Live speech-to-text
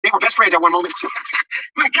were best friends at one moment.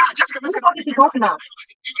 My God, Jessica, what the fuck is he talking about?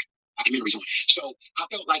 Documentaries on. So I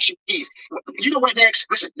felt like she's. You know what, next?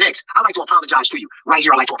 Listen, next. I like to apologize to you. Right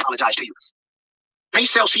here, I like to apologize to you. They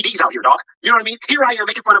sell CDs out here, dog. You know what I mean? Here I am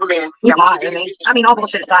making fun of a man. He's hot, I mean, all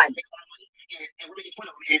bullshit aside. And we're making fun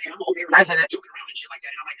of him, and I'm over here like, joking around and shit like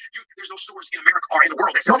that. And I'm like, there's no stores in America or in the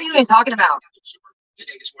world that sell. What are you even talking about?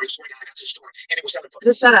 Today, this morning, I got to the store, and it was selling.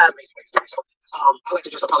 Just shut up. So, I like to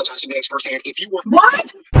just apologize to you next firsthand. If you want,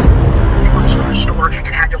 what? You want to start a store and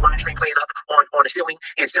have your live stream playing up on the ceiling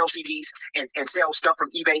and sell CDs and sell stuff from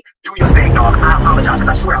eBay, do your thing, dog. I apologize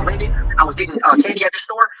because I swear I landed. I was getting candy at the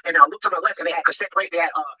store, and then I looked to my left, and they had cassette plate, they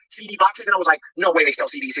had CD boxes, and I was like, no way they sell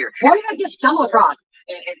CDs here. Where did I just stumble across?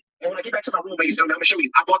 And when I get back to my room, ladies and gentlemen, I'm gonna show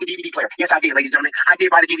you. I bought the DVD player. Yes, I did, ladies and gentlemen. I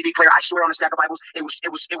did buy the DVD player. I swear on a stack of Bibles. It was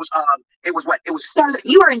what? It was. Sir,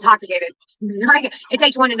 you are intoxicated. It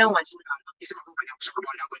takes one to know one. It's in my room right now. So I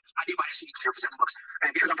brought it out, but I did buy that CD player for $7,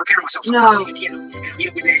 and because I'm preparing myself. So no. I'm going to and meet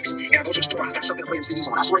up with next, and I go to the store. I got something to play the CDs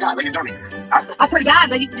on. I swear to God, ladies and gentlemen. I swear to God,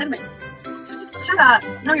 ladies and gentlemen. Shut up.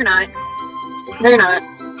 No, you're not. No, you're not.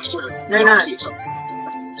 I swear. No, you're not.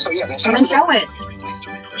 So yeah, man. And then show it.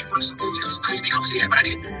 I didn't think I would see that, but I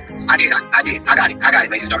did. I did. I got it,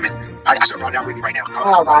 ladies and gentlemen. I should have brought it out with me right now.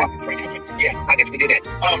 Oh, right. Yeah, I definitely did that.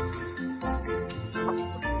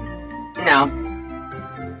 No.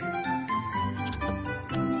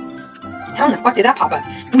 How in the fuck did that pop up?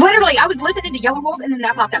 Literally, I was listening to Yellow Wolf and then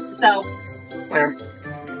that popped up. So, whatever.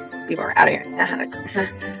 People are out of here.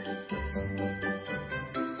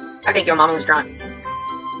 I think your mama was drunk.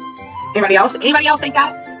 Anybody else? Anybody else think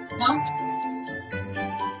that? No?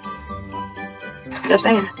 Just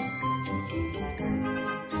saying.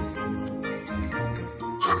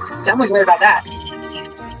 Someone's worried about that.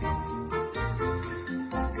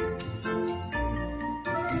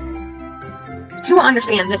 Who will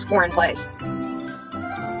understand this foreign place?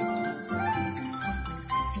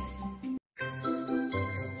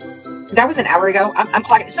 That was an hour ago. I'm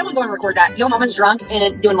clocking. Someone go and record that. Yo, mama's drunk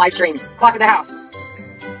and doing live streams. Clock at the house.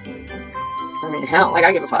 I mean, hell, like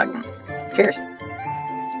I give a fuck. Cheers.